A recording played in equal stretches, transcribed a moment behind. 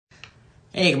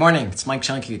Hey, good morning. It's Mike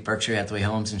Zschunke with Berkshire Hathaway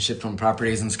Homes and Shift Home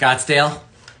Properties in Scottsdale.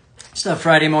 Just a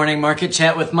Friday morning market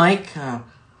chat with Mike. What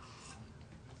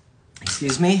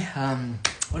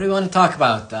do we want to talk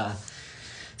about?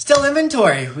 Still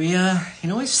inventory.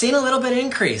 We've seen a little bit of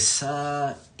increase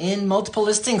in multiple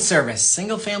listing service,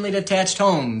 single-family detached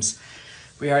homes.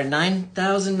 We are at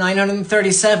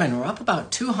 9,937. We're up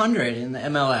about 200 in the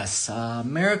MLS.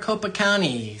 Maricopa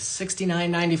County,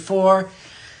 6994.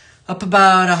 Up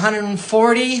about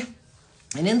 140.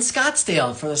 And in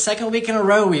Scottsdale, for the second week in a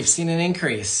row, we've seen an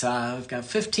increase. We've got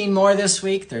 15 more this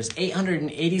week. There's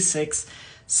 886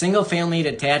 single-family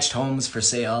detached homes for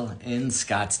sale in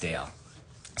Scottsdale.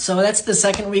 So that's the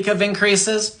second week of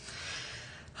increases.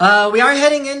 We are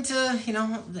heading into,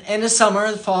 the end of summer,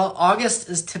 the fall. August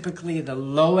is typically the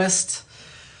lowest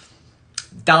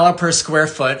dollar per square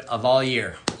foot of all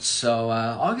year. So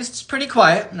August is pretty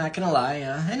quiet, I'm not gonna lie,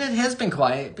 and it has been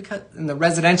quiet because in the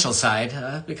residential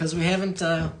side because we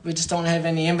just don't have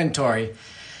any inventory.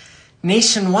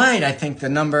 Nationwide, I think the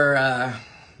number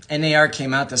NAR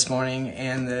came out this morning,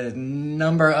 and the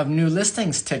number of new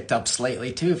listings ticked up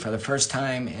slightly too for the first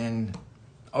time in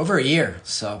over a year.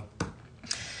 So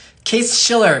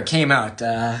Case-Shiller came out.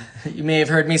 You may have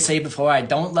heard me say before, I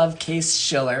don't love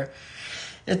Case-Shiller.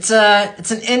 It's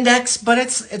an index, but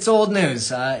it's old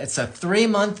news. It's a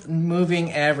 3-month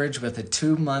moving average with a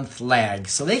 2-month lag.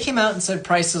 So they came out and said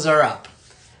prices are up.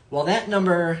 Well, that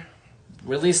number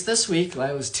released this week,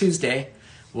 that was Tuesday,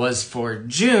 was for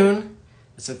June.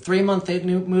 It's a 3-month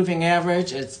moving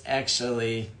average. It's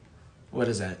actually,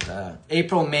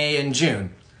 April, May, and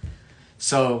June.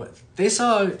 So they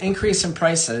saw an increase in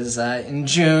prices in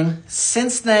June.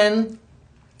 Since then,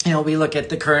 we look at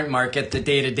the current market, the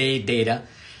day-to-day data,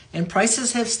 and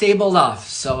prices have stabled off.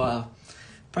 So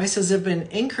prices have been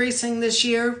increasing this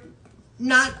year,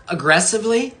 not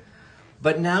aggressively,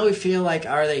 but now we feel like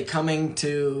they're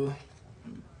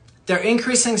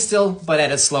increasing still, but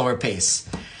at a slower pace.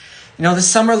 The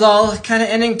summer lull kind of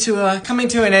coming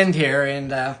to an end here,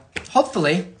 and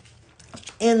hopefully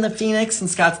in the Phoenix and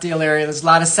Scottsdale area, there's a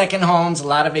lot of second homes, a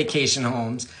lot of vacation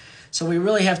homes. So we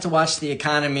really have to watch the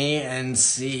economy and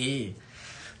see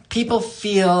people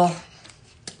feel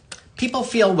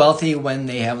wealthy when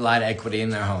they have a lot of equity in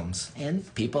their homes. And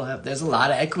there's a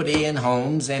lot of equity in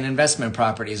homes and investment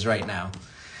properties right now.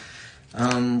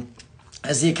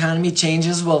 As the economy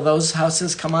changes, will those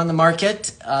houses come on the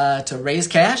market to raise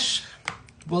cash?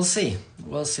 We'll see.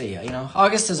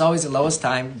 August is always the lowest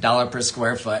time, dollar per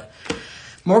square foot.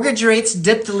 Mortgage rates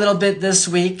dipped a little bit this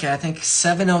week. I think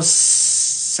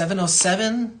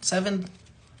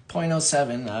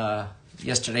 7.07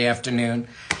 yesterday afternoon.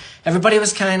 Everybody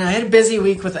was I had a busy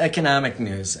week with economic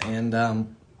news. And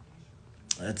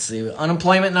let's see,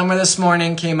 unemployment number this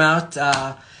morning came out.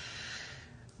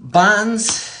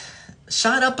 Bonds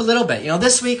shot up a little bit.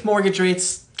 This week mortgage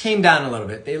rates came down a little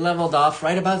bit. They leveled off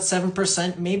right about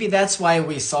 7%. Maybe that's why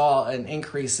we saw an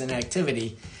increase in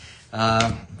activity.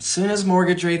 As soon as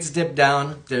mortgage rates dip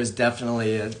down, there's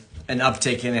definitely an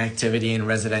uptick in activity in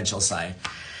residential side.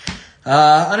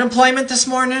 Unemployment this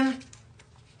morning,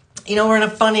 we're in a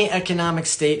funny economic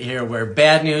state here where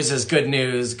bad news is good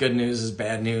news is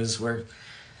bad news, where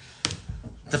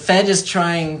the Fed is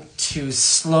trying to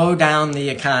slow down the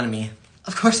economy.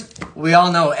 Of course, we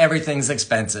all know everything's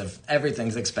expensive.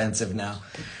 Everything's expensive now.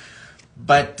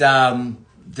 But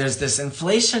there's this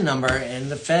inflation number, and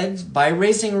the Fed, by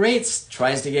raising rates,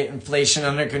 tries to get inflation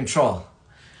under control.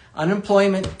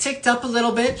 Unemployment ticked up a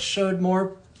little bit, showed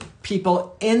more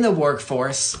people in the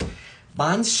workforce.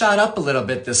 Bonds shot up a little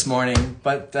bit this morning,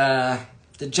 but the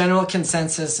general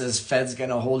consensus is Fed's going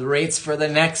to hold rates for the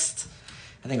next,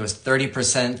 I think it was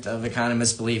 30% of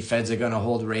economists believe Feds are going to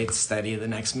hold rates steady the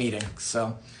next meeting.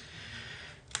 So,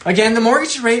 again, the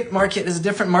mortgage rate market is a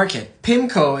different market.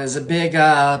 PIMCO is a big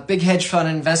hedge fund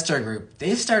investor group.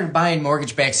 They've started buying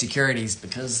mortgage-backed securities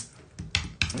because,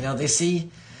 they see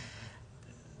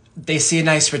a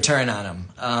nice return on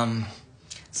them.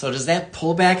 So does that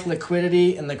pull back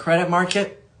liquidity in the credit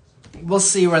market? We'll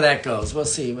see where that goes.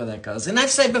 And I've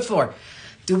said before,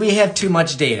 do we have too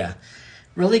much data?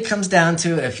 Really comes down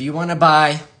to if you want to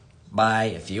buy.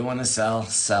 If you want to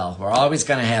sell. We're always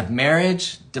going to have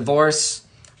marriage, divorce,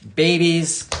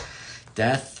 babies,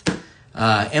 death,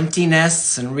 empty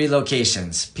nests, and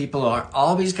relocations. People are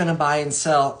always going to buy and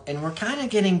sell, and we're kind of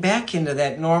getting back into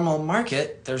that normal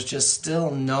market. There's just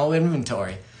still no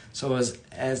inventory. So as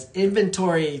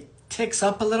inventory ticks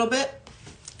up a little bit,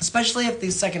 especially if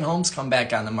these second homes come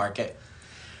back on the market,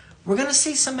 we're going to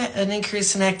see an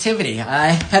increase in activity. I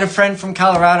had a friend from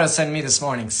Colorado send me this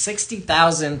morning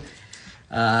 60,000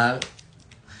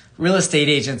 real estate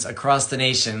agents across the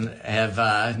nation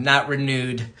have not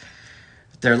renewed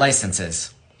their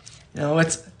licenses. You know,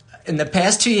 it's in the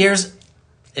past 2 years,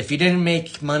 if you didn't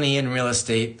make money in real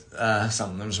estate,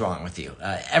 something was wrong with you.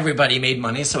 Everybody made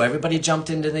money, so everybody jumped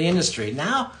into the industry.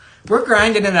 Now we're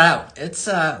grinding it out. It's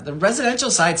the residential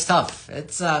side's tough.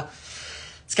 It's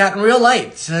gotten real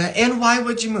light. And why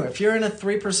would you move? If you're in a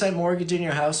 3% mortgage in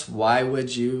your house, why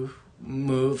would you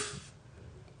move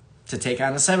to take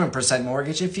on a 7%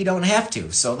 mortgage if you don't have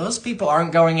to? So those people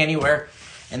aren't going anywhere,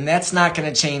 and that's not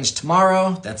going to change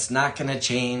tomorrow. That's not going to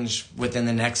change within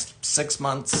the next 6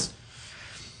 months.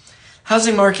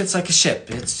 Housing market's like a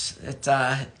ship.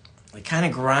 It kind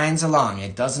of grinds along.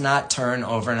 It does not turn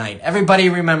overnight. Everybody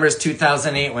remembers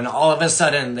 2008 when all of a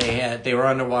sudden they were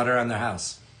underwater on their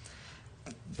house.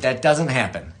 That doesn't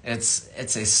happen. It's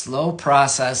a slow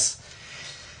process.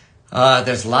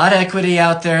 There's a lot of equity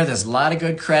out there. There's a lot of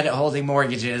good credit holding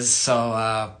mortgages.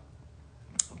 So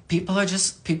people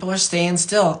are staying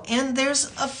still. And there's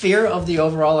a fear of the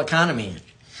overall economy.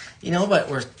 You know what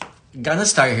we're going to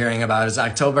start hearing about is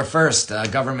October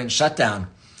 1st, government shutdown.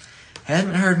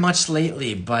 Haven't heard much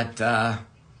lately, but they're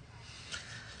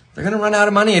going to run out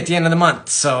of money at the end of the month.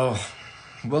 So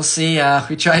we'll see.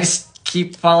 We try to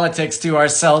keep politics to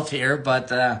ourselves here,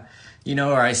 but you know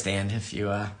where I stand if you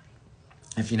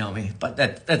know me. But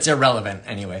that's irrelevant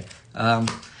anyway.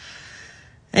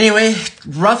 Anyway,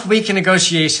 rough week in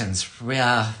negotiations. We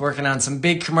working on some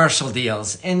big commercial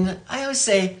deals, and I always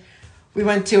say we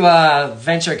went to a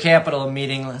venture capital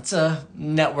meeting. It's a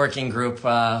networking group.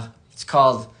 It's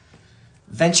called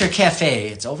Venture Cafe.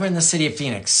 It's over in the city of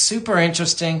Phoenix. Super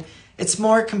interesting. It's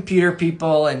more computer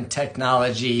people and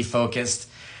technology focused.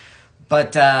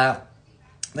 But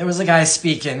there was a guy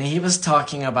speaking. He was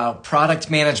talking about product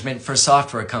management for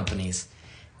software companies.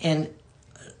 And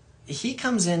he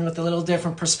comes in with a little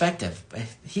different perspective.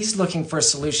 He's looking for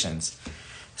solutions.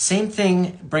 Same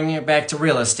thing, bringing it back to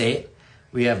real estate.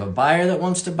 We have a buyer that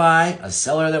wants to buy, a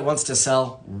seller that wants to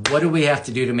sell. What do we have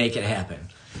to do to make it happen?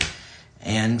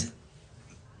 And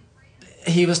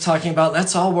he was talking about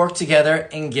let's all work together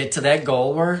and get to that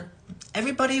goal where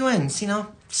everybody wins. You know,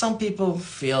 some people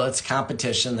feel it's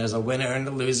competition. There's a winner and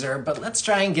a loser, but let's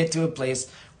try and get to a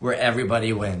place where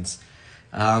everybody wins.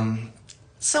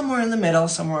 Somewhere in the middle,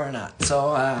 somewhere not.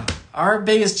 So our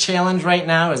biggest challenge right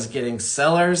now is getting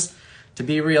sellers to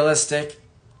be realistic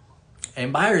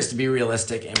and buyers to be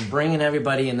realistic and bringing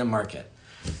everybody in the market.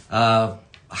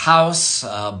 House,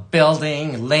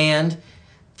 building, land.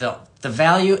 The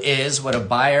value is what a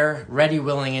buyer, ready,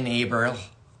 willing, and able,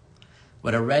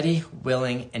 what a ready,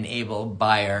 willing, and able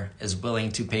buyer is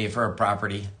willing to pay for a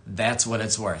property. That's what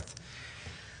it's worth.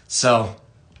 So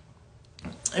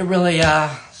it really,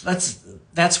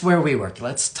 that's where we work.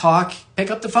 Let's talk, pick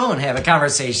up the phone, have a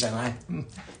conversation. I'm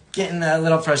getting a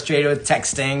little frustrated with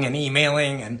texting and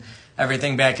emailing and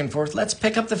everything back and forth. Let's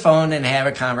pick up the phone and have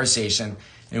a conversation.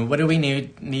 And what do we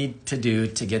need to do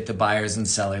to get the buyers and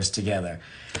sellers together?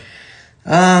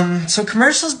 So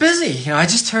commercial's busy. You know, I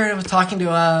just heard, I was talking to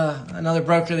another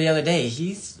broker the other day.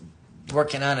 He's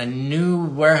working on a new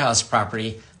warehouse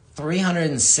property,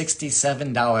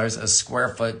 $367 a square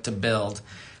foot to build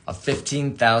a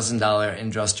 $15,000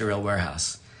 industrial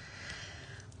warehouse.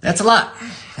 That's a lot.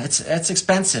 That's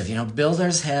expensive. You know,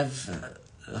 builders have,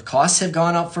 the costs have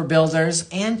gone up for builders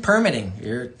and permitting.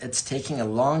 It's taking a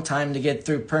long time to get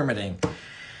through permitting.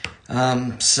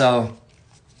 So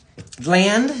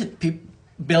land,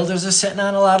 builders are sitting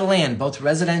on a lot of land, both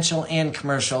residential and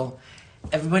commercial.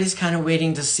 Everybody's kind of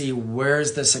waiting to see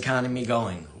where's this economy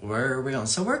going? Where are we going?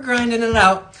 So we're grinding it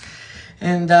out.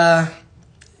 And,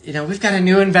 you know, we've got a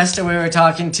new investor we were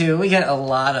talking to. We get a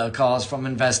lot of calls from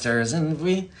investors, and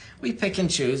we pick and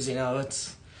choose. You know,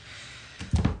 it's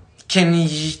can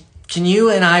you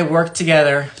and I work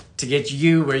together to get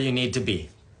you where you need to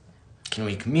be? Can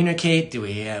we communicate?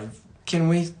 Can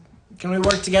we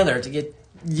work together to get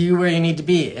you where you need to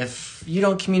be? If you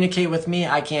don't communicate with me,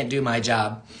 I can't do my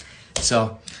job.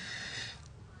 So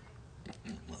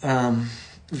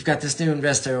we've got this new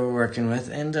investor we're working with,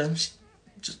 and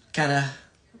just kind of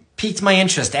piqued my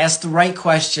interest, asked the right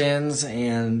questions,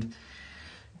 and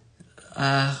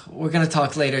we're going to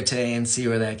talk later today and see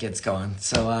where that gets going.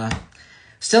 So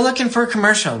still looking for a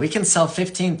commercial. We can sell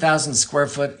 15,000 square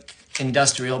foot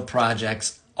industrial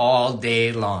projects all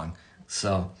day long.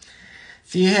 So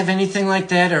if you have anything like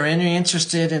that or any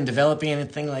interested in developing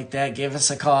anything like that, give us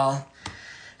a call.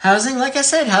 Housing, like I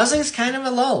said, housing's kind of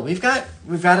a lull. We've got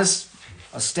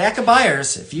a stack of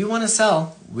buyers. If you want to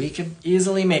sell, we could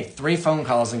easily make 3 phone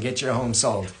calls and get your home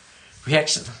sold. We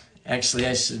actually,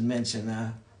 I should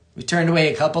mention, we turned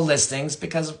away a couple listings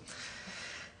because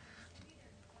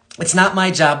it's not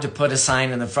my job to put a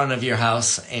sign in the front of your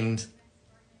house and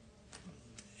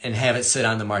have it sit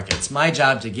on the market. It's my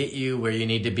job to get you where you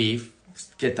need to be,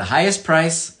 get the highest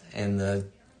price and the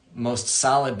most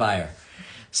solid buyer.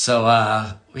 So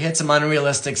we had some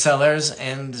unrealistic sellers,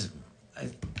 and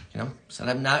said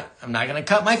I'm not going to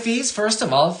cut my fees, first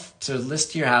of all, to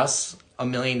list your house $1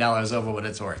 million over what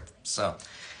it's worth. So,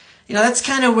 that's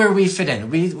kind of where we fit in.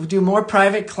 We do more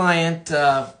private client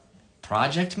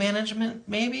project management,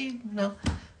 maybe.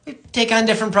 We take on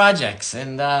different projects,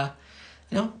 and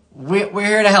we're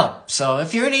here to help. So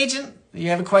if you're an agent, you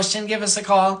have a question, give us a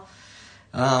call.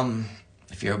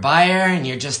 If you're a buyer and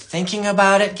you're just thinking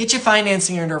about it, get your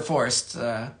financing in order first,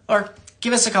 or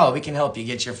give us a call. We can help you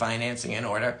get your financing in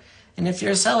order. And if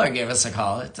you're a seller, give us a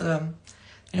call.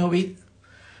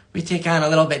 We take on a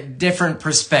little bit different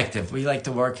perspective. We like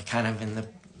to work kind of in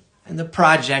the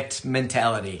project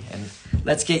mentality, and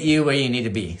let's get you where you need to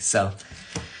be. So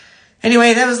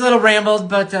anyway, that was a little rambled,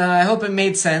 but I hope it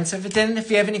made sense. If it didn't,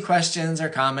 if you have any questions or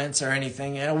comments or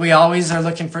anything, we always are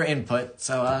looking for input.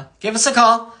 So give us a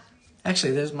call.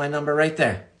 Actually, there's my number right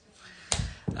there.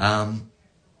 Happy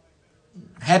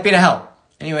to help.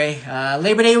 Anyway,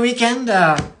 Labor Day weekend.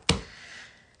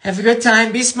 Have a good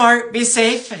time. Be smart. Be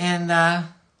safe. And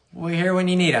we're here when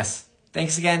you need us.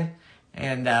 Thanks again.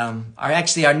 And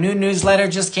our new newsletter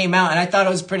just came out, and I thought it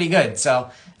was pretty good. So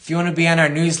if you want to be on our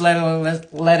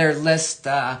newsletter list,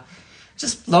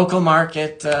 just local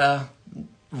market,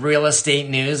 real estate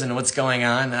news and what's going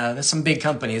on. There's some big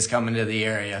companies coming to the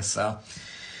area. So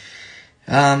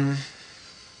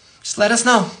just let us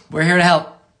know. We're here to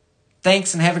help.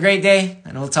 Thanks, and have a great day,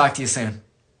 and we'll talk to you soon.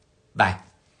 Bye.